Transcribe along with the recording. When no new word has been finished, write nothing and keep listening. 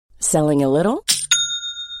Selling a little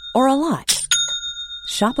or a lot?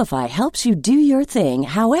 Shopify helps you do your thing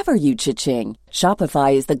however you cha-ching.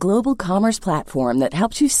 Shopify is the global commerce platform that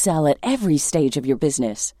helps you sell at every stage of your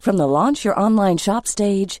business. From the launch your online shop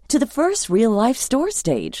stage to the first real-life store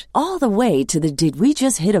stage, all the way to the did we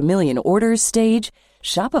just hit a million orders stage.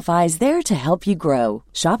 Shopify is there to help you grow.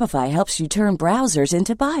 Shopify helps you turn browsers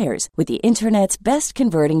into buyers with the internet's best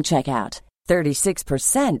converting checkout.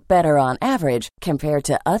 36% better on average compared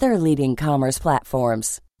to other leading commerce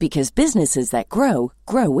platforms. Because businesses that grow,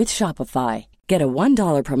 grow with Shopify. Get a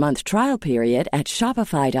 $1 per month trial period at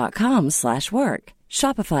shopify.com/work.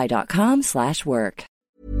 Shopify.com/work.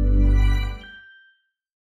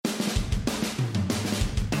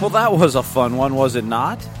 Well, that was a fun one, was it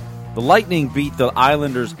not? The Lightning beat the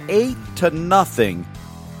Islanders 8-0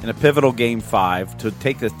 in a pivotal Game 5 to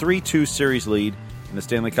take the 3-2 series lead in the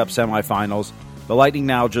Stanley Cup semifinals. The Lightning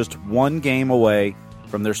now just one game away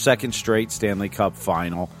from their second straight Stanley Cup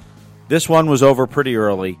final. This one was over pretty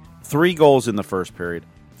early. 3 goals in the first period,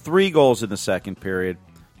 3 goals in the second period,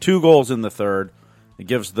 2 goals in the third. It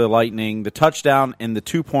gives the Lightning the touchdown and the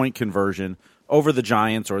 2-point conversion over the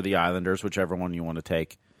Giants or the Islanders, whichever one you want to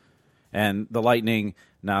take. And the Lightning,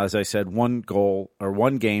 now, as I said, 1 goal or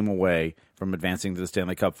 1 game away from advancing to the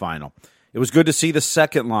Stanley Cup final. It was good to see the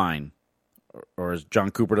second line, or as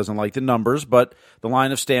John Cooper doesn't like the numbers, but the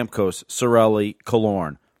line of Stamkos, Cirelli,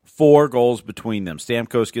 Killorn. 4 goals between them.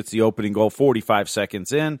 Stamkos gets the opening goal 45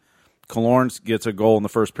 seconds in. Killorn gets a goal in the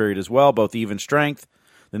first period as well, both even strength.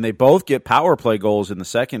 Then they both get power play goals in the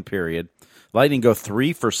second period. Lightning go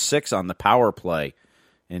 3 for 6 on the power play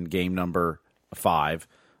in game number 5.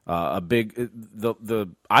 The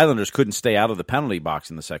Islanders couldn't stay out of the penalty box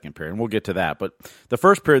in the second period, and we'll get to that. But the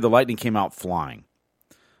first period, the Lightning came out flying.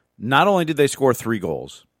 Not only did they score 3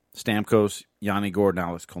 goals, Stamkos, Yanni Gourde,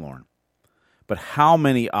 Alex Killorn, but how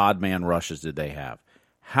many odd man rushes did they have?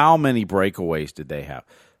 How many breakaways did they have?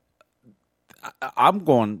 I'm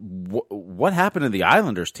going, what happened to the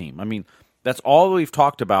Islanders team? I mean, that's all we've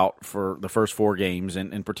talked about for the first 4 games,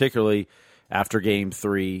 and particularly after Game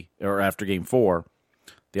 3 or after Game 4.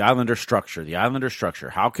 The Islander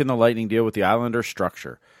structure. How can the Lightning deal with the Islander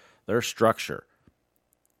structure? Their structure.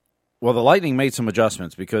 Well, the Lightning made some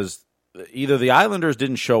adjustments because either the Islanders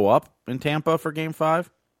didn't show up in Tampa for Game 5,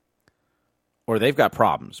 or they've got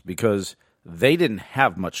problems because they didn't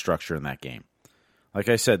have much structure in that game. Like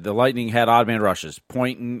I said, the Lightning had odd man rushes,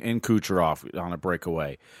 Point and Kucherov on a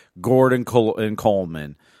breakaway, Gourde and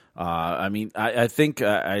Coleman. I think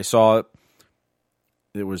I saw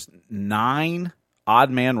there was 9 odd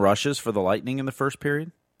man rushes for the Lightning in the first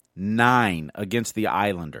period. 9 against the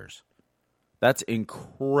Islanders. That's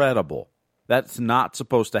incredible. That's not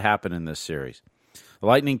supposed to happen in this series. The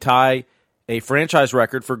Lightning tie a franchise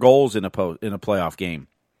record for goals in a playoff game.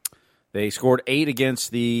 They scored 8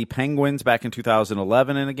 against the Penguins back in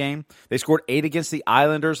 2011 in a game. They scored 8 against the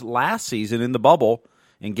Islanders last season in the bubble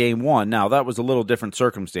in Game 1. Now, that was a little different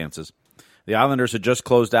circumstances. The Islanders had just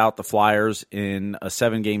closed out the Flyers in a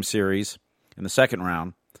 7-game series in the second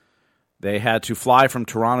round. They had to fly from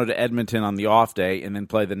Toronto to Edmonton on the off day and then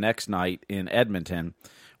play the next night in Edmonton,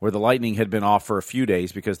 where the Lightning had been off for a few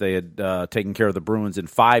days because they had taken care of the Bruins in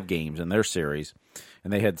 5 games in their series,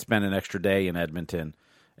 and they had spent an extra day in Edmonton.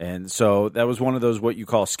 And so that was one of those what you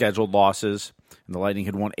call scheduled losses, and the Lightning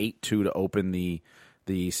had won 8-2 to open that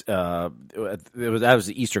was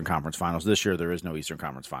the Eastern Conference Finals. This year there is no Eastern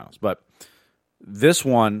Conference Finals. But this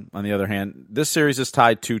one, on the other hand, this series is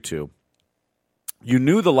tied 2-2. You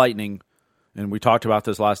knew the Lightning, and we talked about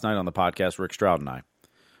this last night on the podcast, Rick Stroud and I.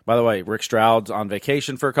 By the way, Rick Stroud's on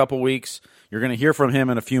vacation for a couple weeks. You're going to hear from him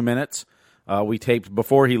in a few minutes. We taped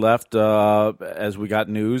before he left as we got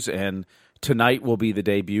news, and tonight will be the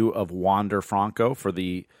debut of Wander Franco for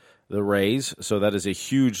the Rays, so that is a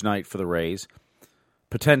huge night for the Rays.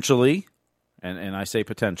 Potentially, and I say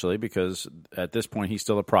potentially because at this point he's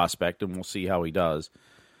still a prospect, and we'll see how he does,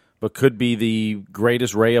 but could be the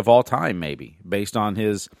greatest Ray of all time, maybe, based on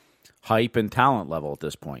his hype and talent level at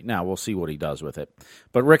this point. Now, we'll see what he does with it.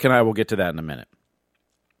 But Rick and I will get to that in a minute.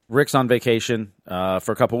 Rick's on vacation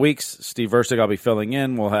for a couple weeks. Steve Versig, I'll be filling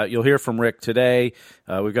in. You'll hear from Rick today.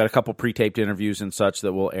 We've got a couple pre-taped interviews and such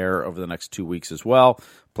that will air over the next 2 weeks as well.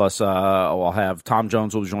 Plus, I'll have Tom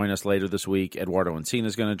Jones will join us later this week. Eduardo Encina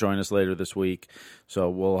is going to join us later this week. So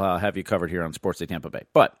we'll have you covered here on Sports Day Tampa Bay.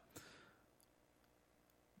 But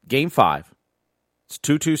Game 5, it's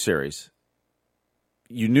 2-2 series.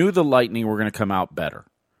 You knew the Lightning were going to come out better.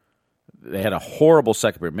 They had a horrible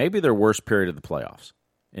second period, maybe their worst period of the playoffs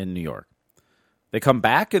in New York. They come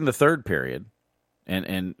back in the third period,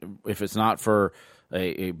 and if it's not for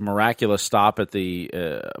a miraculous stop at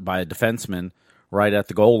by a defenseman right at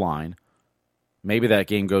the goal line. Maybe that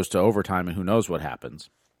game goes to overtime, and who knows what happens.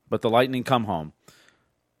 But the Lightning come home.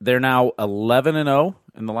 They're now 11-0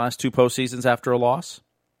 in the last 2 postseasons after a loss.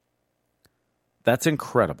 That's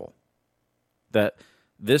incredible. That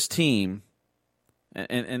this team,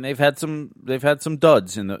 and they've had some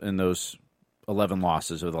duds in those 11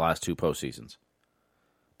 losses over the last 2 postseasons.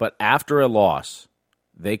 But after a loss,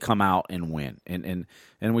 they come out and win. And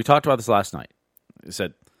we talked about this last night. I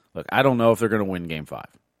said, look, I don't know if they're going to win Game 5.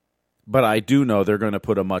 But I do know they're going to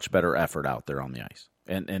put a much better effort out there on the ice.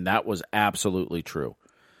 And that was absolutely true.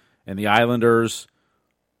 And the Islanders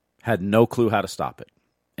had no clue how to stop it.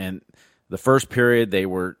 And the first period, they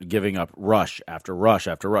were giving up rush after rush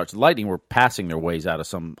after rush. The Lightning were passing their ways out of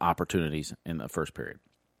some opportunities in the first period.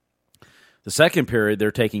 The second period,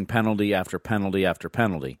 they're taking penalty after penalty after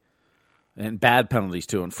penalty. And bad penalties,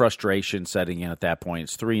 too, and frustration setting in at that point.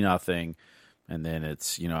 It's 3-0. And then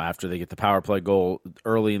it's, after they get the power play goal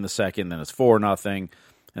early in the second, then it's 4-0.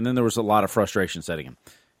 And then there was a lot of frustration setting in,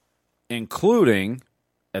 including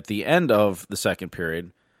at the end of the second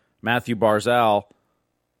period, Matthew Barzal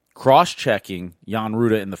cross-checking Jan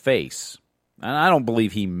Rutta in the face. And I don't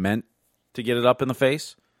believe he meant to get it up in the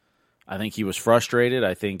face. I think he was frustrated.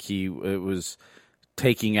 I think it was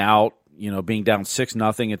taking out, being down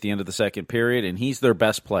 6-0 at the end of the second period, and he's their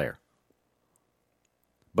best player.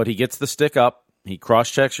 But he gets the stick up, he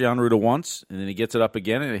cross-checks Jan Rutta once, and then he gets it up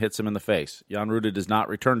again, and it hits him in the face. Jan Rutta does not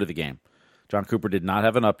return to the game. John Cooper did not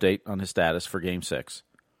have an update on his status for Game 6.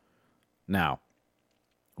 Now,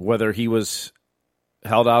 whether he was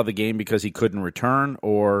held out of the game because he couldn't return,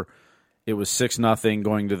 or it was 6-0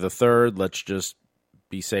 going to the third, let's just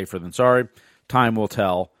be safer than sorry, time will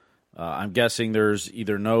tell. I'm guessing there's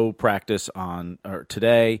either no practice on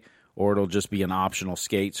today, or it'll just be an optional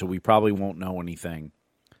skate, so we probably won't know anything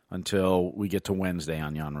until we get to Wednesday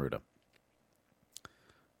on Jan Rutta.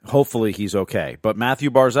 Hopefully he's okay. But Matthew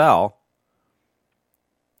Barzal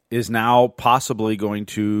is now possibly going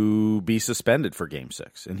to be suspended for Game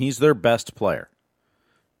 6, and he's their best player.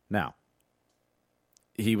 Now,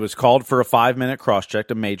 he was called for a 5-minute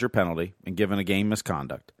cross-check, a major penalty, and given a game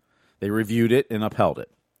misconduct. They reviewed it and upheld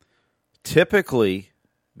it. Typically,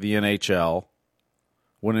 the NHL,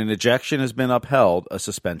 when an ejection has been upheld, a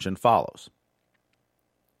suspension follows.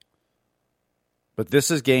 But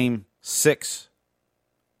this is Game 6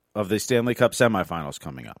 of the Stanley Cup semifinals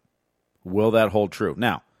coming up. Will that hold true?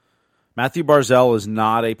 Now, Matthew Barzal is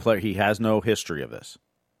not a player. He has no history of this.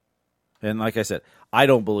 And like I said, I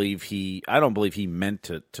don't believe he meant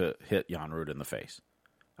to hit Jan Rutta in the face.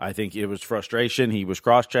 I think it was frustration. He was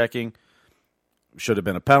cross-checking. Should have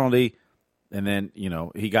been a penalty. And then,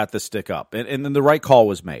 he got the stick up. And then the right call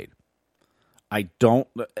was made.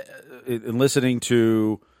 In listening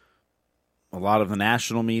to a lot of the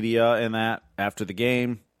national media and that after the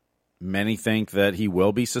game, many think that he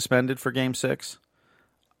will be suspended for Game 6.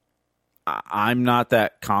 I'm not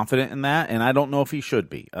that confident in that, and I don't know if he should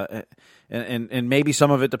be. And maybe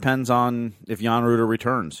some of it depends on if Jan Rutta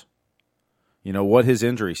returns. What his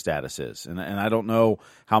injury status is. And I don't know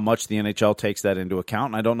how much the NHL takes that into account,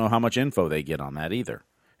 and I don't know how much info they get on that either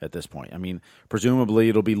at this point. I mean, presumably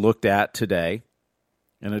it'll be looked at today,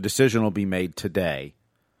 and a decision will be made today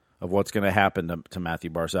of what's going to happen to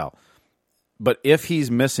Matthew Barzal. But if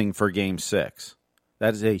he's missing for Game 6,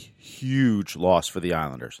 that is a huge loss for the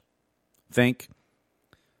Islanders. Think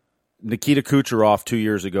Nikita Kucherov 2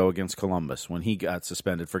 years ago against Columbus when he got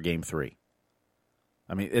suspended for Game 3.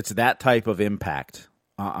 I mean, it's that type of impact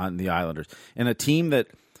on the Islanders. And a team that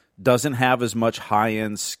doesn't have as much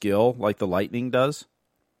high-end skill like the Lightning does.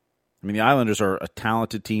 I mean, the Islanders are a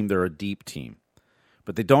talented team. They're a deep team.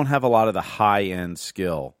 But they don't have a lot of the high-end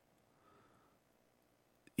skill.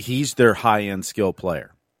 He's their high-end skill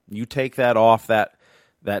player. You take that off that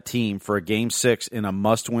team for a Game 6 in a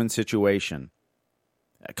must-win situation,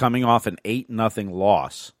 coming off an 8-0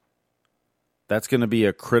 loss, that's going to be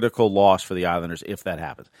a critical loss for the Islanders if that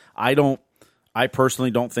happens. I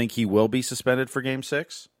personally don't think he will be suspended for Game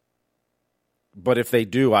 6. But if they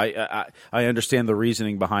do, I understand the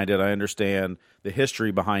reasoning behind it. I understand the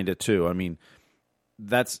history behind it too. I mean,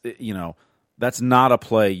 that's not a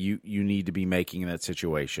play you need to be making in that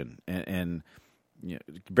situation. And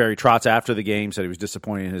Barry Trotz after the game said he was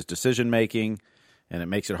disappointed in his decision making, and it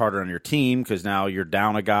makes it harder on your team because now you're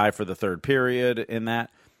down a guy for the third period in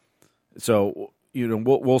that. So,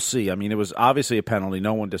 we'll see. I mean, it was obviously a penalty.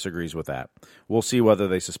 No one disagrees with that. We'll see whether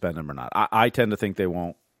they suspend him or not. I tend to think they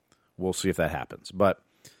won't. We'll see if that happens. But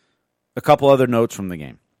a couple other notes from the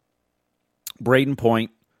game. Braden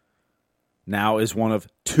Point, now is one of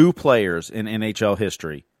 2 players in NHL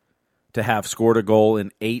history to have scored a goal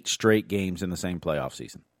in 8 straight games in the same playoff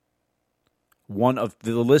season. The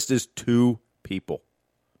list is 2 people.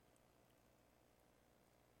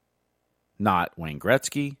 Not Wayne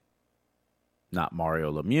Gretzky, not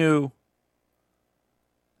Mario Lemieux,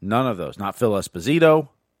 none of those. Not Phil Esposito.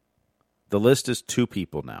 The list is 2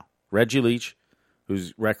 people now. Reggie Leach,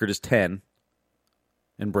 whose record is 10,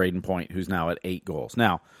 and Braden Point, who's now at 8 goals.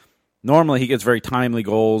 Now, normally he gets very timely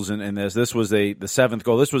goals, and this was the 7th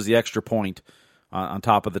goal. This was the extra point on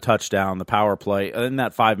top of the touchdown, the power play, and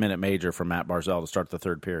that 5-minute major from Matt Barzal to start the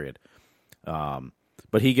third period.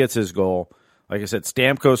 But he gets his goal. Like I said,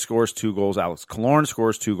 Stamkos scores 2 goals. Alex Killorn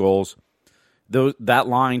scores 2 goals. That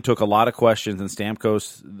line took a lot of questions, and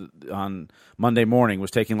Stamkos on Monday morning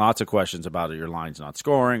was taking lots of questions about your line's not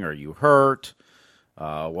scoring. Are you hurt?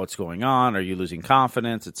 What's going on? Are you losing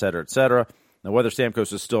confidence, et cetera, et cetera. Now, whether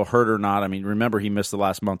Stamkos is still hurt or not, I mean, remember he missed the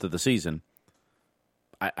last month of the season.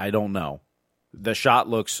 I don't know. The shot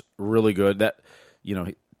looks really good. That,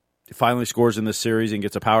 he finally scores in this series and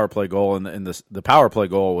gets a power play goal, and the power play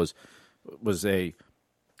goal was a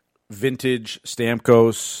vintage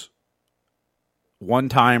Stamkos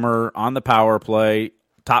one-timer on the power play,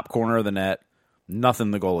 top corner of the net.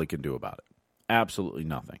 Nothing the goalie can do about it. Absolutely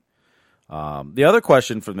nothing. The other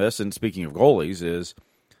question from this, and speaking of goalies, is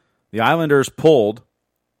the Islanders pulled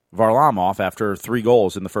Varlamov after 3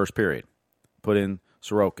 goals in the first period. Put in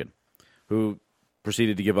Sorokin, who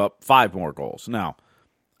proceeded to give up 5 more goals. Now,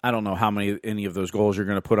 I don't know how any of those goals you're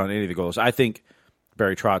going to put on any of the goals. I think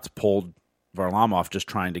Barry Trotz pulled Varlamov just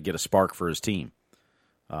trying to get a spark for his team.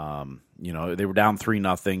 They were down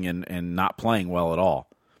 3-0 and not playing well at all.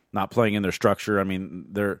 Not playing in their structure. I mean,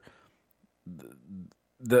 the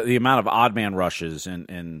amount of odd man rushes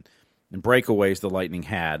and breakaways the Lightning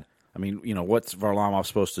had. I mean, what's Varlamov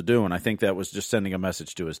supposed to do? And I think that was just sending a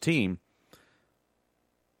message to his team.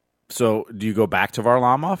 So do you go back to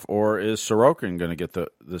Varlamov, or is Sorokin going to get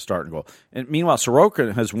the starting goal? And meanwhile,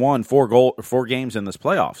 Sorokin has won 4 games in this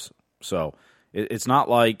playoffs. So it's not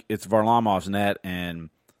like it's Varlamov's net and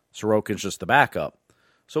Sorokin's just the backup.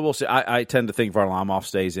 So we'll see. I tend to think Varlamov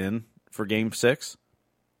stays in for Game 6,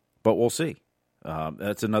 but we'll see.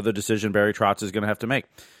 That's another decision Barry Trotz is going to have to make.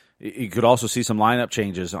 You could also see some lineup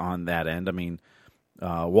changes on that end. I mean,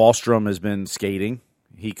 Wahlstrom has been skating.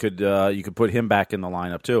 You could put him back in the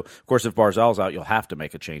lineup too. Of course, if Barzal's out, you'll have to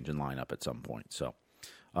make a change in lineup at some point. So,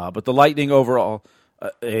 but the Lightning overall,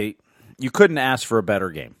 you couldn't ask for a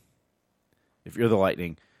better game. If you're the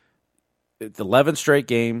Lightning, it's the 11th straight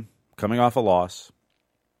game coming off a loss.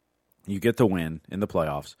 You get the win in the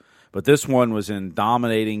playoffs. But this one was in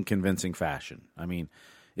dominating, convincing fashion. I mean,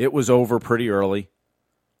 it was over pretty early.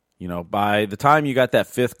 By the time you got that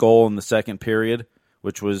 5th goal in the second period,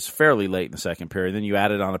 which was fairly late in the second period, then you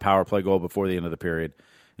added on a power play goal before the end of the period,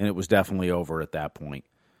 and it was definitely over at that point.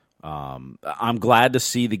 I'm glad to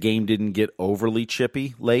see the game didn't get overly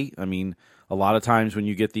chippy late. I mean, a lot of times when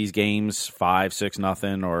you get these games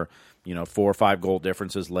 5-6-0 or 4 or 5 goal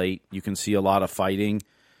differences late, you can see a lot of fighting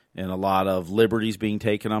and a lot of liberties being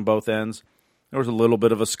taken on both ends. There was a little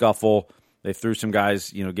bit of a scuffle. They threw some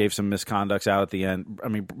guys, gave some misconducts out at the end. I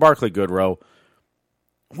mean, Barclay Goodrow,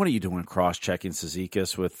 what are you doing cross-checking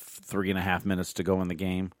Cizikas with 3.5 minutes to go in the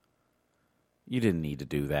game? You didn't need to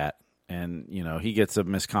do that. And, he gets a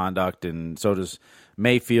misconduct, and so does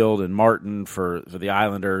Mayfield and Martin for the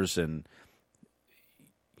Islanders. And,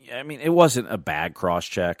 I mean, it wasn't a bad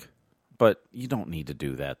cross-check, but you don't need to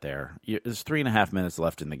do that there. There's 3.5 minutes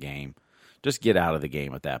left in the game. Just get out of the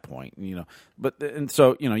game at that point,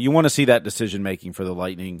 So you want to see that decision-making for the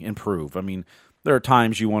Lightning improve. I mean, there are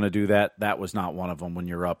times you want to do that. That was not one of them when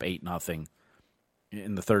you're up 8-0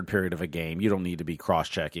 in the third period of a game. You don't need to be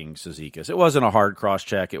cross-checking Cizikas. It wasn't a hard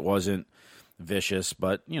cross-check. It wasn't vicious,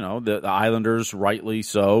 but, the Islanders, rightly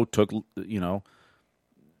so,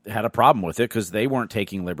 had a problem with it because they weren't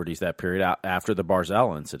taking liberties that period after the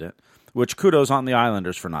Barzal incident, which kudos on the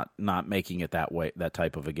Islanders for not making it that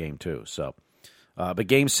type of a game too. So, but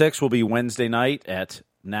Game 6 will be Wednesday night at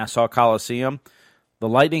Nassau Coliseum. The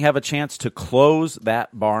Lightning have a chance to close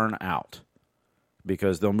that barn out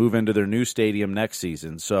because they'll move into their new stadium next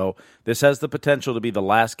season. So this has the potential to be the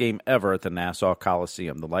last game ever at the Nassau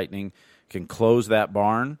Coliseum. The Lightning can close that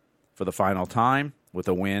barn for the final time with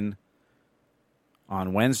a win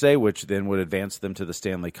on Wednesday, which then would advance them to the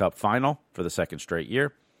Stanley Cup final for the second straight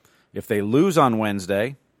year. If they lose on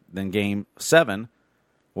Wednesday, then Game 7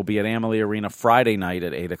 will be at Amalie Arena Friday night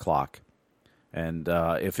at 8 o'clock. And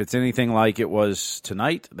if it's anything like it was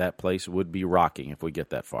tonight, that place would be rocking if we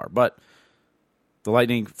get that far. But the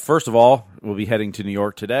Lightning, first of all, will be heading to New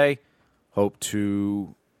York today. hope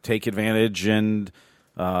to take advantage. And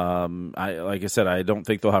like I said, I don't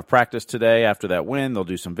think they'll have practice today. After that win, they'll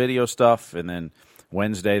do some video stuff, and then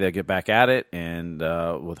Wednesday they'll get back at it. And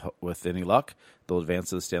with any luck, they'll advance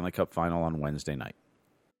to the Stanley Cup Final on Wednesday night.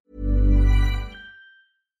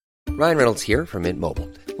 Ryan Reynolds here from Mint Mobile.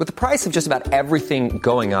 With the price of just about everything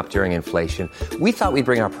going up during inflation, we thought we'd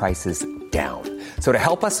bring our prices down. So to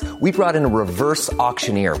help us, we brought in a reverse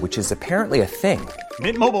auctioneer, which is apparently a thing.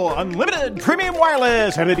 Mint Mobile Unlimited Premium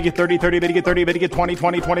Wireless. How to get 30, 30, bit to get 30, bit to get 20,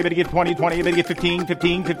 20, 20, bit to get 20, 20, bit to get 15,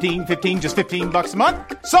 15, 15, 15, just $15 a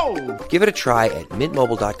month? Sold! Give it a try at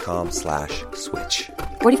mintmobile.com/switch.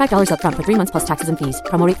 $45 up front for 3 months plus taxes and fees.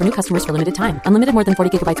 Promo rate for new customers for limited time. Unlimited more than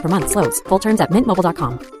 40 gigabytes per month. Slows full terms at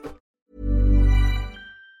mintmobile.com.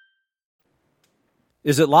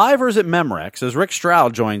 Is it live or is it Memorex? As Rick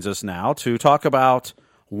Stroud joins us now to talk about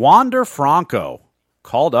Wander Franco,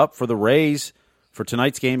 called up for the Rays for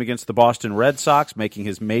tonight's game against the Boston Red Sox, making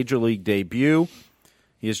his Major League debut.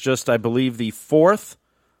 He is just, I believe, the fourth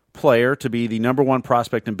player to be the number one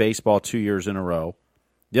prospect in baseball 2 years in a row.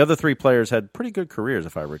 The other three players had pretty good careers,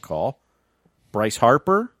 if I recall. Bryce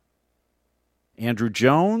Harper, Andrew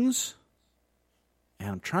Jones, and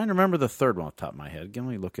I'm trying to remember the third one off the top of my head. Let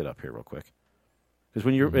me look it up here real quick. Because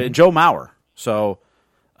when you're Joe Mauer, so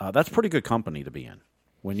that's pretty good company to be in.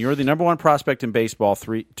 When you're the number one prospect in baseball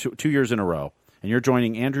 2 years in a row, and you're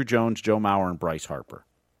joining Andrew Jones, Joe Mauer, and Bryce Harper.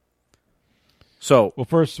 So, well,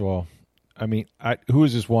 first of all, I mean, who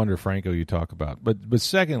is this Wander Franco you talk about? But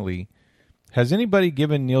secondly, has anybody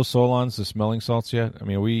given Neil Solondz the smelling salts yet? I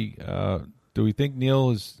mean, do we think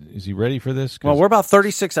Neil is he ready for this? Well, we're about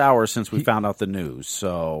 36 hours since we found out the news.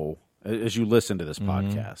 So, as you listen to this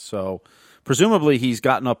podcast, so. Presumably, he's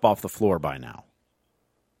gotten up off the floor by now.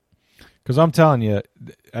 Because I'm telling you,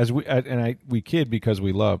 we kid because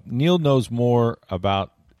we love. Neil knows more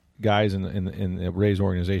about guys in the Rays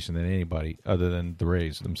organization than anybody other than the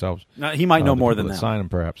Rays themselves. Now, he might know more than them. Sign him,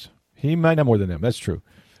 perhaps. He might know more than them. That's true.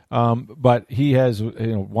 But he has,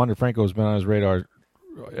 Wander Franco has been on his radar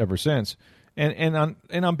ever since, and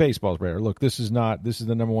on baseball's radar. Look, this is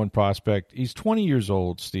the number one prospect. He's 20 years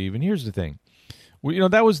old, Steve. And here's the thing. Well,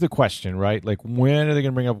 that was the question, right? Like, when are they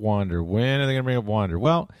going to bring up Wander? When are they going to bring up Wander?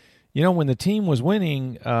 Well, when the team was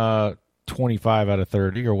winning 25 out of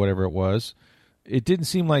 30 or whatever it was, it didn't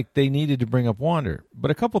seem like they needed to bring up Wander.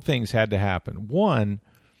 But a couple things had to happen. One,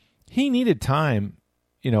 he needed time,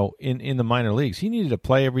 in the minor leagues. He needed to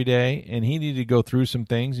play every day, and he needed to go through some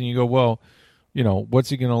things. And you go, well, what's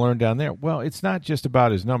he going to learn down there? Well, it's not just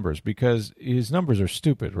about his numbers, because his numbers are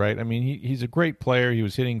stupid, right? I mean, he's a great player. He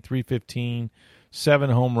was hitting .315, 7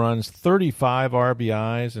 home runs, 35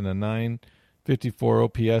 RBIs, and a .954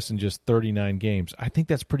 OPS in just 39 games. I think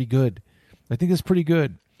that's pretty good. But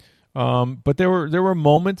there were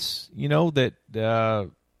moments,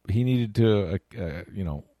 that he needed to,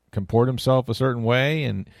 comport himself a certain way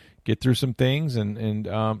and get through some things. And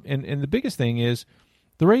the biggest thing is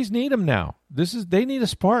the Rays need him now. They need a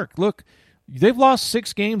spark. Look, they've lost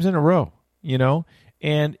 6 games in a row,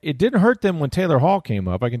 and it didn't hurt them when Taylor Hall came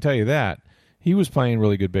up. I can tell you that. He was playing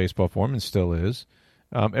really good baseball for him and still is.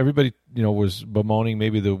 Everybody, was bemoaning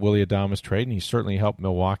maybe the Willy Adames trade, and he certainly helped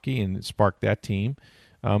Milwaukee and sparked that team.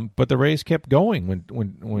 But the Rays kept going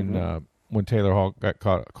when Taylor Hall got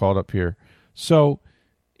called up here. So,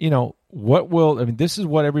 this is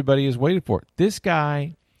what everybody is waiting for. This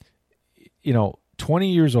guy,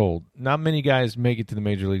 20 years old. Not many guys make it to the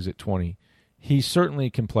major leagues at 20. He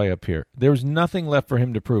certainly can play up here. There's nothing left for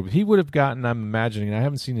him to prove. He would have gotten, I'm imagining, I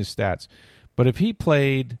haven't seen his stats, but if he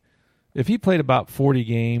played about 40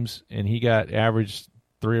 games and he got averaged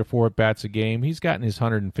 3 or 4 at-bats a game, he's gotten his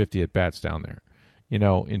 150 at-bats down there, in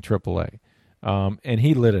AAA. And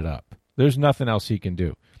he lit it up. There's nothing else he can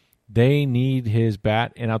do. They need his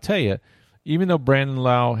bat. And I'll tell you, even though Brandon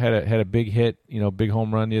Lau had a big hit, big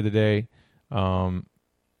home run the other day,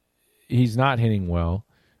 he's not hitting well.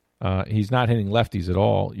 He's not hitting lefties at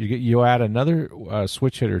all. You add another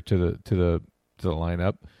switch hitter to the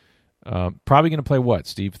lineup. Probably going to play what,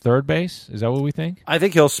 Steve? Third base? Is that what we think? I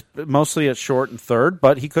think he'll mostly at short and third,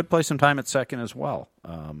 but he could play some time at second as well.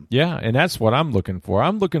 Yeah, and that's what I'm looking for.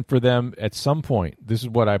 I'm looking for them at some point. This is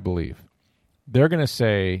what I believe. They're going to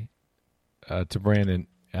say to Brandon,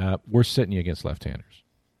 we're sitting you against left-handers.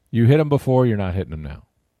 You hit them before, you're not hitting them now.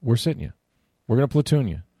 We're sitting you. We're going to platoon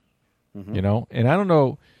you. Mm-hmm. And I don't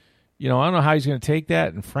know. I don't know how he's going to take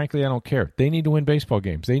that, and frankly, I don't care. They need to win baseball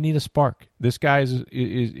games. They need a spark. This guy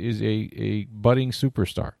is a budding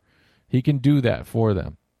superstar. He can do that for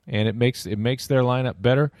them, and it makes their lineup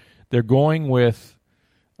better. They're going with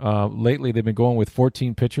lately. They've been going with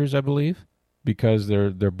 14 pitchers, I believe, because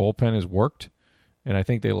their bullpen has worked, and I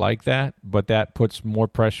think they like that. But that puts more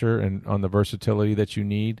pressure on the versatility that you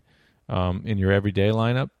need in your everyday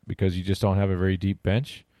lineup because you just don't have a very deep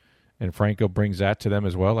bench. And Franco brings that to them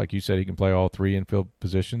as well. Like you said, he can play all three infield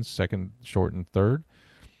positions, second, short, and third.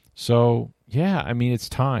 So, yeah, I mean, it's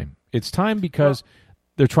time. It's time because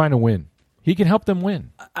they're trying to win. He can help them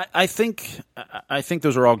win. I think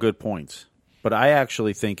those are all good points, but I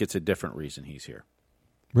actually think it's a different reason he's here.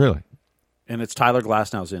 Really? And it's Tyler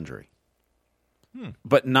Glasnow's injury.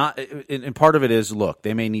 But not, and part of it is, look,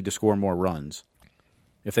 they may need to score more runs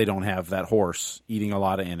if they don't have that horse eating a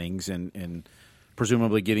lot of innings and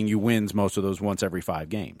presumably getting you wins most of those once every 5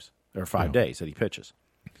 games or 5 days that he pitches.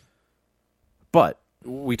 But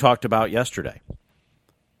we talked about yesterday,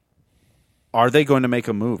 are they going to make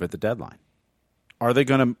a move at the deadline? Are they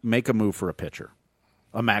going to make a move for a pitcher,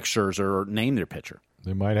 a Max Scherzer, or name their pitcher?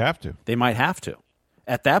 They might have to. They might have to.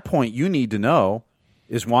 At that point, you need to know,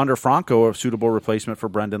 is Wander Franco a suitable replacement for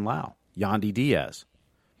Brendan Lau, Yandy Diaz?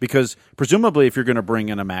 Because presumably if you're going to bring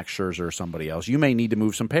in a Max Scherzer or somebody else, you may need to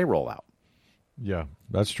move some payroll out. Yeah,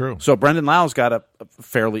 that's true. So Brendan Lau's got a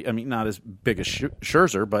fairly, I mean, not as big as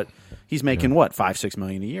Scherzer, but he's making what, $5-6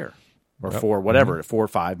 million a year, or $4 or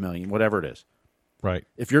 $5 million, whatever it is. Right.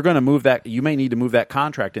 If you're going to move that, you may need to move that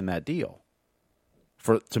contract in that deal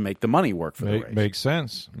to make the money work for the Rays. Makes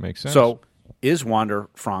sense. So is Wander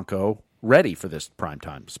Franco ready for this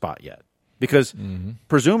primetime spot yet? Because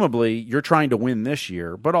presumably you're trying to win this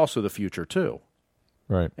year, but also the future too.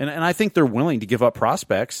 Right. And I think they're willing to give up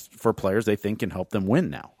prospects for players they think can help them win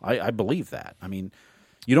now. I believe that. I mean,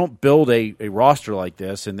 you don't build a roster like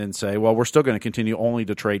this and then say, well, we're still going to continue only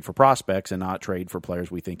to trade for prospects and not trade for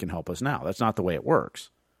players we think can help us now. That's not the way it works.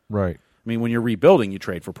 Right. I mean, when you're rebuilding, you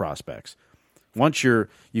trade for prospects. Once you've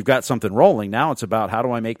got something rolling, now it's about how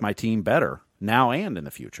do I make my team better now and in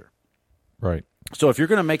the future. Right. So if you're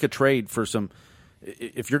going to make a trade for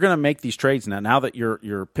if you're going to make these trades now that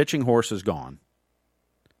your pitching horse is gone,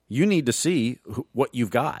 you need to see what you've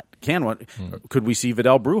got. Could we see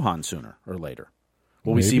Vidal Brujan sooner or later?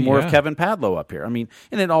 Will we see more of Kevin Padlo up here? I mean,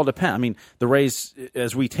 and it all depends. I mean, the Rays,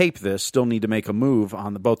 as we tape this, still need to make a move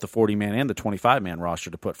on both the 40-man and the 25-man roster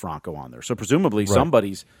to put Franco on there. So presumably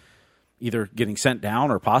somebody's either getting sent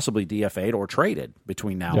down or possibly DFA'd or traded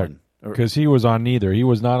between now and... Because he was on neither. He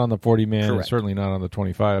was not on the 40-man and certainly not on the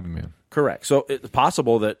 25-man. Correct. So it's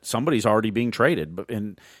possible that somebody's already being traded,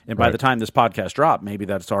 and by the time this podcast dropped, maybe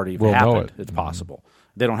that's already happened. It's possible.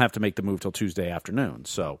 They don't have to make the move till Tuesday afternoon.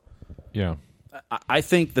 So, yeah, I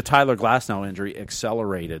think the Tyler Glasnow injury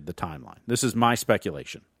accelerated the timeline. This is my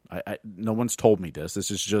speculation. No one's told me this. This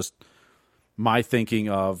is just my thinking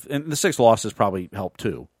of, and the 6 losses probably helped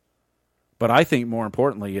too. But I think more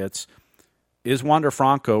importantly, is Wander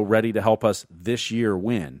Franco ready to help us this year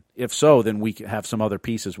win? If so, then we have some other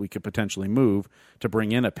pieces we could potentially move to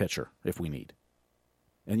bring in a pitcher if we need.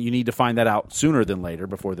 And you need to find that out sooner than later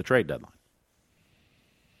before the trade deadline.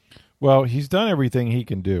 Well, he's done everything he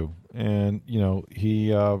can do. And,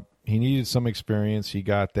 he needed some experience. He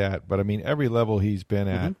got that. But, I mean, every level he's been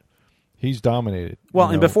at, he's dominated. Well,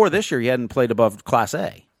 and before this year, he hadn't played above Class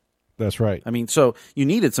A. That's right. I mean, so you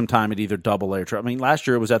needed some time at either double A or triple. I mean, last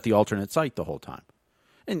year it was at the alternate site the whole time.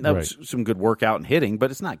 And that was some good workout and hitting, but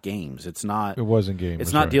it's not games. It wasn't games.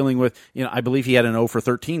 It's not dealing with, I believe he had an 0 for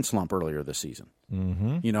 13 slump earlier this season.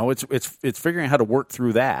 Mm-hmm. It's figuring out how to work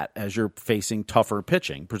through that as you're facing tougher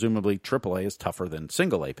pitching. Presumably AAA is tougher than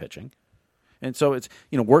single A pitching. And so it's,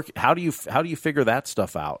 work. How do you figure that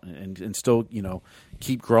stuff out and still,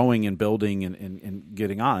 keep growing and building and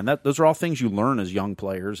getting on? And those are all things you learn as young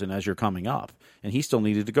players and as you're coming up. And he still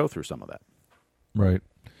needed to go through some of that. Right.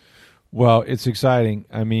 Well, it's exciting.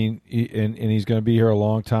 I mean, and he's going to be here a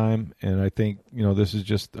long time. And I think, this is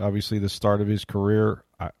just obviously the start of his career.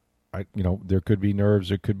 There could be nerves.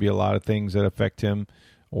 There could be a lot of things that affect him.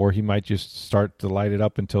 Or he might just start to light it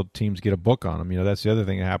up until teams get a book on him. That's the other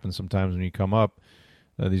thing that happens sometimes when you come up.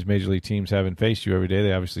 These major league teams haven't faced you every day.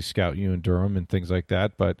 They obviously scout you in Durham and things like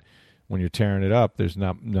that. But when you're tearing it up, there's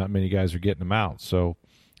not many guys are getting them out. So,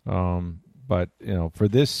 but for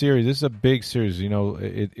this series, this is a big series.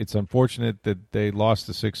 It's unfortunate that they lost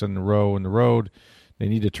the 6 in a row on the road. They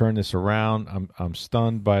need to turn this around. I'm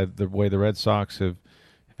stunned by the way the Red Sox have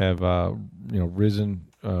risen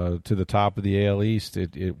to the top of the AL East.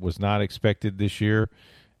 It was not expected this year,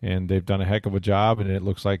 and they've done a heck of a job, and it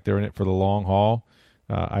looks like they're in it for the long haul.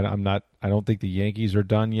 I don't think the Yankees are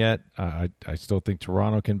done yet. I still think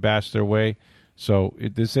Toronto can bash their way. So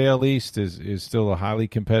this AL East is still a highly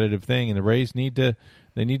competitive thing, and the Rays need to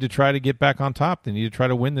try to get back on top. They need to try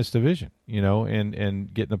to win this division,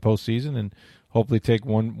 and get in the postseason, and hopefully take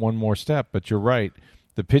one more step. But you're right.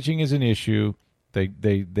 The pitching is an issue.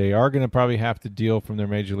 They are going to probably have to deal from their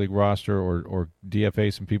major league roster or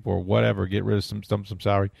DFA some people or whatever, get rid of some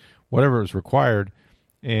salary, whatever is required.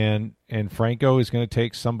 And Franco is going to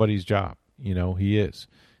take somebody's job. He is.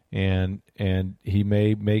 And he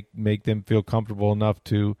may make them feel comfortable enough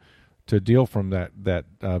to deal from that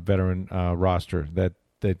veteran roster that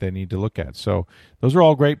they need to look at. So those are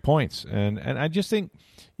all great points. And I just think,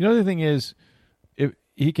 the other thing is, if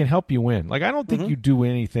he can help you win. Like, I don't think you do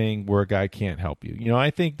anything where a guy can't help you.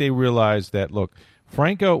 I think they realized that, look,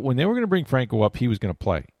 Franco, when they were going to bring Franco up, he was going to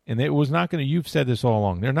play. And it was not going to, you've said this all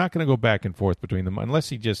along, they're not going to go back and forth between them unless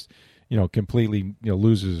he just, completely,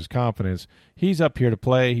 loses his confidence. He's up here to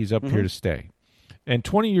play. He's up here to stay. And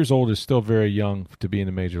 20 years old is still very young to be in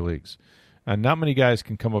the major leagues. And not many guys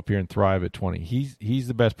can come up here and thrive at 20. He's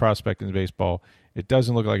the best prospect in baseball. It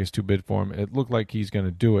doesn't look like it's too big for him. It looked like he's going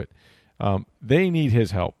to do it. They need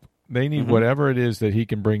his help. They need whatever it is that he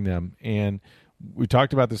can bring them. And we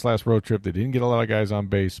talked about this last road trip. They didn't get a lot of guys on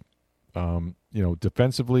base.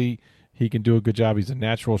 Defensively, he can do a good job. He's a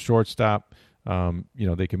natural shortstop.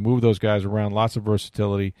 They can move those guys around, lots of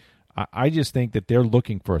versatility. I just think that they're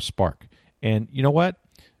looking for a spark. And you know what?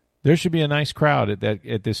 There should be a nice crowd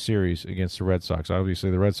at this series against the Red Sox.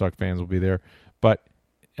 Obviously, the Red Sox fans will be there. But,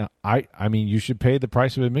 I mean, you should pay the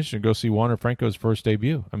price of admission to go see Wander Franco's first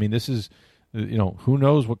debut. I mean, this is, who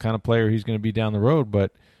knows what kind of player he's going to be down the road.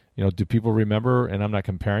 But, do people remember, and I'm not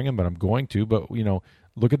comparing him, but I'm going to. But,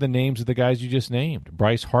 look at the names of the guys you just named.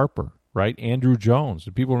 Bryce Harper. Right, Andrew Jones.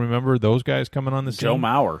 Do people remember those guys coming on the scene?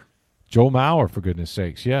 Joe Mauer, for goodness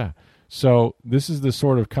sakes, yeah. So this is the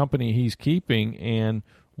sort of company he's keeping, and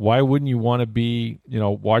why wouldn't you want to be,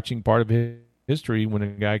 watching part of his history when a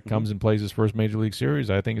guy comes and plays his first Major League Series?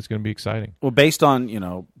 I think it's going to be exciting. Well, based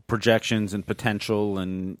on, projections and potential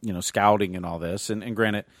and, scouting and all this, and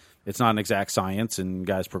granted, it's not an exact science and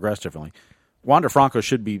guys progress differently, Wander Franco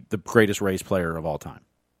should be the greatest Rays player of all time.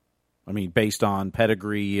 I mean, based on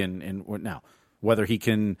pedigree and now, whether he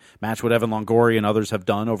can match what Evan Longoria and others have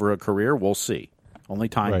done over a career, we'll see. Only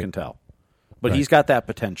time can tell. But he's got that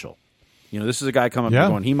potential. This is a guy coming up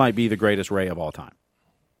and going, he might be the greatest Ray of all time.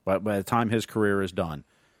 But by the time his career is done,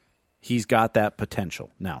 he's got that potential.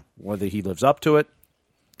 Now, whether he lives up to it,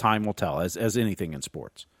 time will tell, as anything in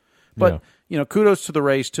sports. But, kudos to the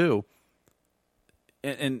Rays, too.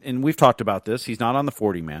 And we've talked about this. He's not on the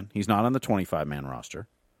 40-man. He's not on the 25-man roster.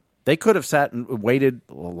 They could have sat and waited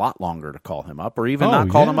a lot longer to call him up, or even not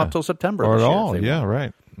called him up till September. Or at all,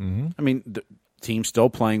 right. Mm-hmm. I mean, the team's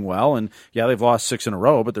still playing well, and they've lost 6 in a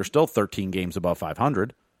row, but they're still 13 games above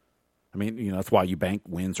 500. I mean, that's why you bank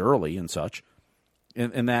wins early and such.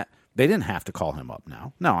 And that they didn't have to call him up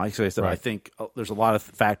now. No, I think there's a lot of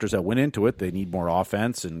factors that went into it. They need more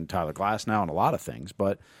offense and Tyler Glasnow and a lot of things,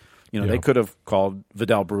 but. They could have called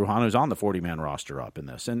Vidal Brujan, who's on the 40-man roster, up in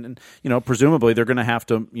this. And presumably they're going to have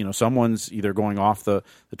to, someone's either going off the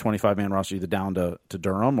 25-man roster, either down to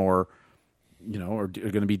Durham or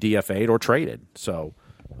going to be DFA'd or traded. So,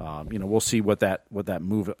 we'll see what that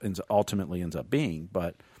move ultimately ends up being.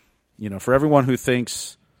 But, for everyone who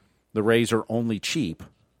thinks the Rays are only cheap,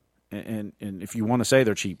 and if you want to say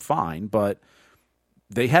they're cheap, fine, but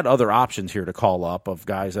they had other options here to call up of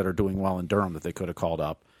guys that are doing well in Durham that they could have called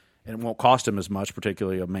up. And it won't cost them as much,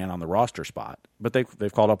 particularly a man on the roster spot. But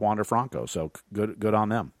they've called up Wander Franco, so good on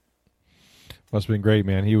them. Must have been great,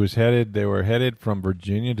 man. They were headed from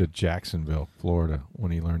Virginia to Jacksonville, Florida,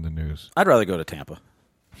 when he learned the news. I'd rather go to Tampa.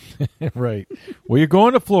 Right. Well, you're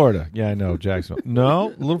going to Florida. Yeah, I know, Jacksonville. No,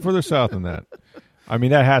 a little further south than that. I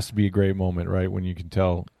mean, that has to be a great moment, right, when you can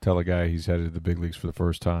tell a guy he's headed to the big leagues for the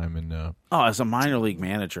first time. And as a minor league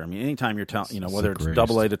manager, I mean, anytime you're telling, whether it's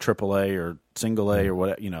AA to AAA or single A or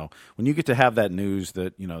whatever, when you get to have that news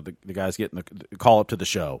that the guys getting the call up to the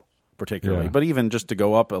show, particularly, but even just to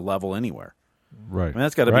go up a level anywhere, right? I mean,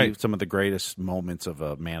 that's got to be some of the greatest moments of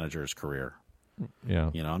a manager's career.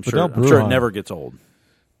 Yeah, I'm sure it never gets old.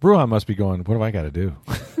 Brujan must be going, what do I got to do?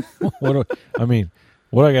 What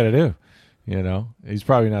do I got to do? He's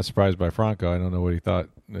probably not surprised by Franco. I don't know what he thought,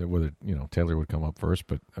 whether, Taylor would come up first.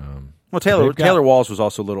 But Taylor Walls was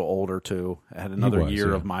also a little older, too. Had another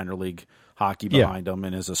year of minor league hockey behind him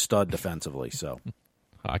and is a stud defensively. So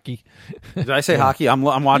Hockey? Did I say hockey? I'm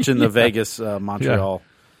watching the Vegas Montreal.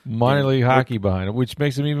 Minor league hockey behind him, which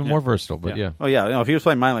makes him even more versatile. But Oh, yeah. If he was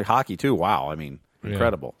playing minor league hockey, too, wow. I mean,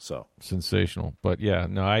 incredible. So sensational. But,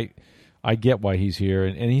 I get why he's here,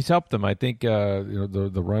 and he's helped them. I think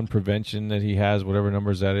the run prevention that he has, whatever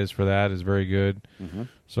numbers that is for that, is very good. Mm-hmm.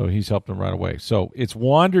 So he's helped them right away. So it's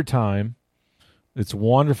Wander time. It's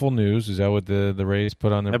wonderful news. Is that what the Rays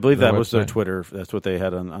put on their? I believe their that was their website? Twitter. That's what they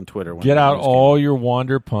had on Twitter. When Get the out news came all your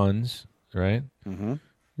Wander puns, right? Mm-hmm.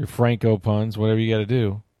 Your Franco puns, whatever you got to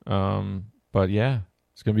do. But yeah,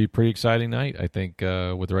 it's going to be a pretty exciting night, I think,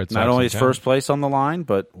 with the Red Sox. Not only in his town. first place on the line,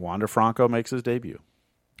 but Wander Franco makes his debut.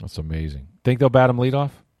 That's amazing. Think they'll bat him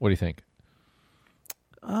leadoff? What do you think?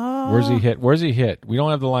 Where's he hit? Where's he hit? We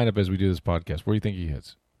don't have the lineup as we do this podcast. Where do you think he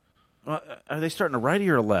hits? Are they starting a righty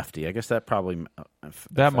or a lefty? I guess that probably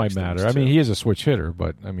That might matter. I mean, he is a switch hitter,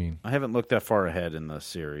 but I mean, I haven't looked that far ahead in the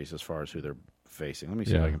series as far as who they're facing. Let me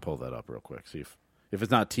see if Yeah. I can pull that up real quick. See if it's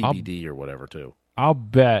not TBD or whatever too. I'll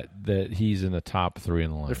bet that he's in the top 3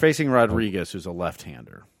 in the They're lineup. facing Rodriguez, who's a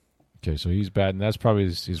left-hander. Okay, so he's batting. That's probably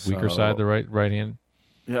his weaker So- side, the right hand.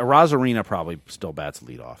 Yeah, Rosarina probably still bats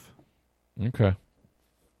leadoff. Okay.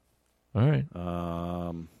 All right.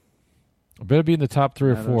 Um, I better be in the top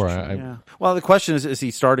 3 or yeah, 4. that's true, yeah. Well, the question is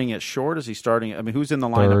he starting at short? Is he starting? I mean, who's in the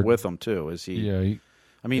lineup Third. with him too? Is he? Yeah.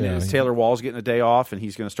 I mean, yeah, is he- Taylor Walls getting a day off and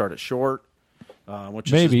he's going to start at short,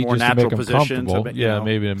 which Maybe, is his more just to natural make him position? comfortable. you Yeah, know,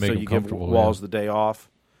 maybe to make so him you comfortable, give Walls yeah. the day off.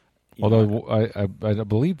 You know, Although I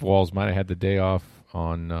believe Walls might have had the day off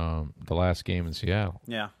on the last game in Seattle.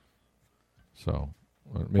 yeah. So,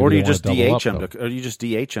 Or do you they just wanna double DH him? up, though. Or do you just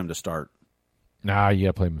DH him to start? Nah, you got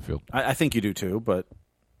to play him in field. I think you do too, but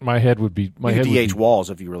My head would be my you head could would DH be, Walls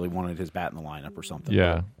if you really wanted his bat in the lineup or something.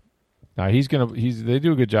 Yeah. Now they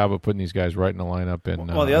do a good job of putting these guys right in the lineup.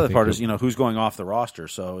 And Well, the I other think part that- is who's going off the roster.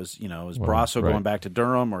 So is Brasso right. going back to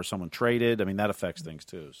Durham or someone traded? I mean that affects things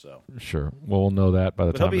too. So Sure. Well, we'll know that by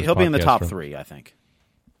the but time he'll be in the this top podcast 3, I think.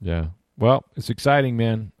 Yeah. Well, it's exciting,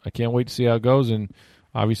 man. I can't wait to see how it goes. And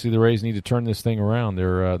obviously, the Rays need to turn this thing around.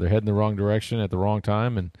 They're heading the wrong direction at the wrong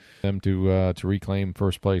time, and them to reclaim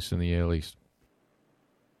first place in the AL East.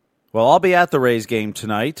 Well, I'll be at the Rays game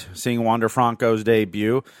tonight, seeing Wander Franco's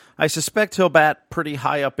debut. I suspect he'll bat pretty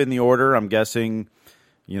high up in the order. I'm guessing,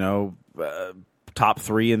 top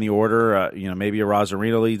 3 in the order. Maybe a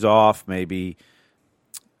Rosarina leads off. Maybe,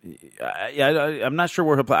 I'm not sure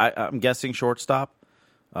where he'll play. I'm guessing shortstop.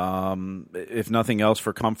 If nothing else,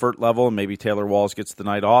 for comfort level, maybe Taylor Walls gets the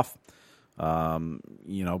night off.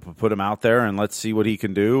 Put him out there and let's see what he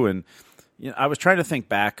can do. And I was trying to think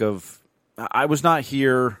back of. I was not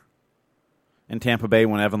here in Tampa Bay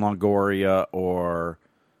when Evan Longoria or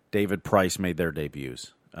David Price made their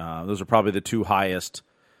debuts. Those are probably the 2 highest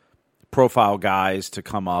profile guys to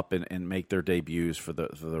come up and make their debuts for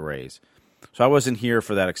the Rays. So I wasn't here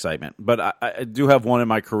for that excitement. But I do have one in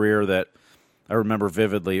my career that I remember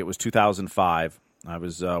vividly. It was 2005. I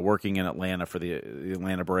was working in Atlanta for the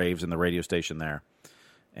Atlanta Braves and the radio station there.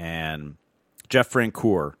 And Jeff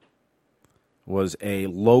Francoeur was a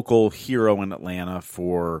local hero in Atlanta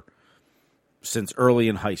since early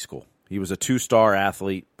in high school. He was a 2-star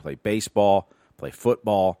athlete, played baseball, played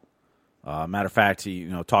football. Matter of fact, he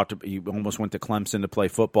almost went to Clemson to play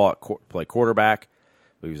football, play quarterback.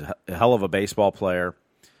 He was a hell of a baseball player.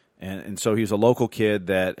 And so he was a local kid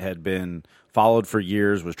that had been followed for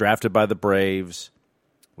years, was drafted by the Braves,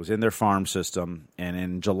 was in their farm system, and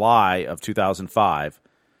in July of 2005,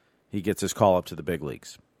 he gets his call up to the big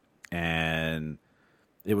leagues. And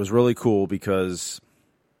it was really cool because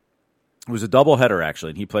it was a doubleheader,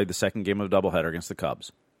 actually, and he played the second game of a doubleheader against the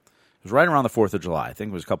Cubs. It was right around the 4th of July. I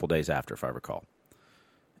think it was a couple days after, if I recall.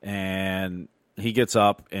 And he gets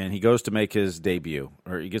up, and he goes to make his debut,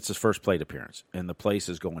 or he gets his first plate appearance, and the place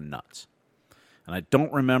is going nuts. And I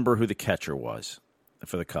don't remember who the catcher was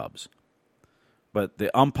for the Cubs. But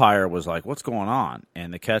the umpire was like, what's going on?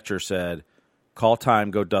 And the catcher said, call time,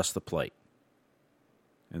 go dust the plate.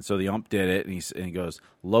 And so the ump did it, and he goes,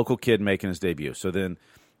 local kid making his debut. So then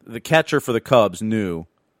the catcher for the Cubs knew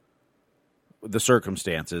the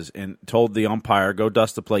circumstances and told the umpire, go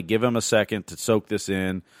dust the plate, give him a second to soak this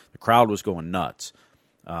in. The crowd was going nuts.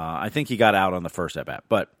 I think he got out on the first at-bat.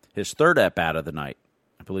 But his third at-bat of the night,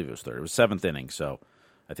 I believe it was third. It was 7th inning, so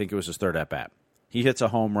I think it was his third at-bat. He hits a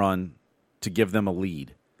home run to give them a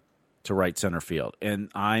lead to right center field. And,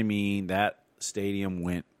 I mean, that stadium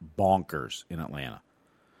went bonkers in Atlanta.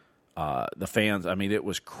 The fans, I mean, it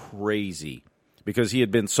was crazy because he had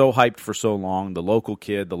been so hyped for so long, the local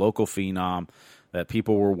kid, the local phenom, that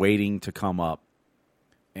people were waiting to come up.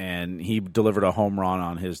 And he delivered a home run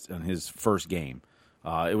on his first game.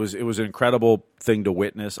 It was an incredible thing to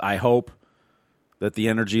witness. I hope that the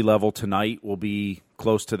energy level tonight will be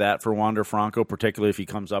close to that for Wander Franco, particularly if he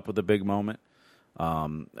comes up with a big moment.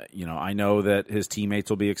 I know that his teammates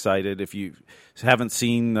will be excited. If you haven't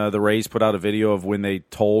seen the Rays put out a video of when they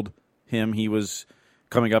told him he was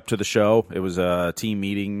coming up to the show, it was a team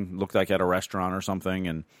meeting, looked like at a restaurant or something,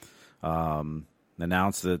 and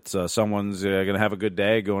announce that someone's going to have a good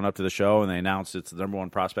day going up to the show, and they announce it's the number one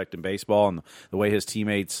prospect in baseball, and the way his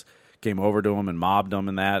teammates came over to him and mobbed him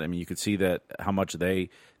and that. I mean, you could see that how much they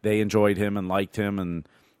enjoyed him and liked him and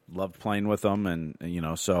loved playing with him, and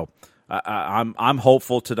so I'm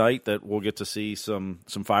hopeful tonight that we'll get to see some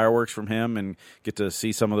fireworks from him and get to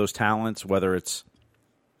see some of those talents, whether it's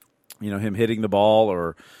him hitting the ball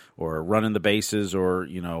or running the bases or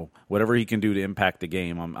whatever he can do to impact the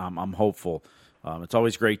game. I'm hopeful. It's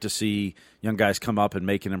always great to see young guys come up and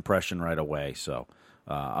make an impression right away. So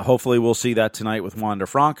hopefully we'll see that tonight with Wander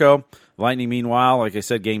Franco. Lightning, meanwhile, like I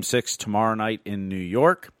said, Game 6 tomorrow night in New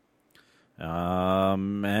York.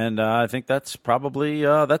 And I think that's probably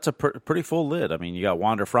that's a pretty full lid. I mean, you got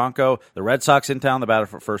Wander Franco, the Red Sox in town, the battle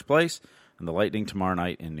for first place, and the Lightning tomorrow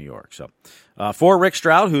night in New York. So for Rick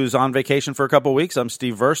Stroud, who's on vacation for a couple of weeks, I'm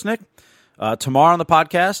Steve Versnick. Tomorrow on the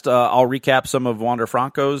podcast, I'll recap some of Wander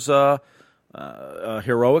Franco's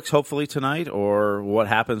heroics, hopefully tonight, or what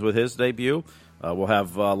happens with his debut. We'll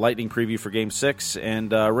have Lightning preview for Game 6,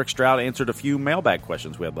 and Rick Stroud answered a few mailbag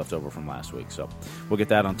questions we had left over from last week. So we'll get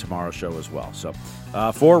that on tomorrow's show as well. So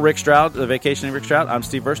for Rick Stroud, the Vacationing Rick Stroud, I'm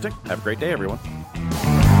Steve Versnick. Have a great day, everyone.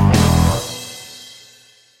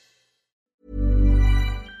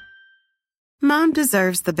 Mom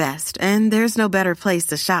deserves the best, and there's no better place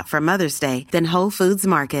to shop for Mother's Day than Whole Foods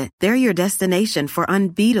Market. They're your destination for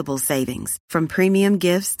unbeatable savings, from premium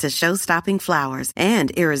gifts to show-stopping flowers and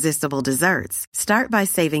irresistible desserts. Start by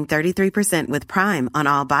saving 33% with Prime on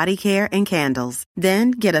all body care and candles.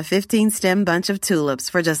 Then get a 15-stem bunch of tulips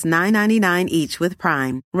for just $9.99 each with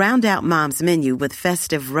Prime. Round out Mom's menu with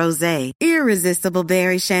festive rosé, irresistible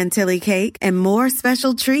berry chantilly cake, and more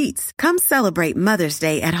special treats. Come celebrate Mother's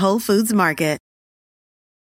Day at Whole Foods Market.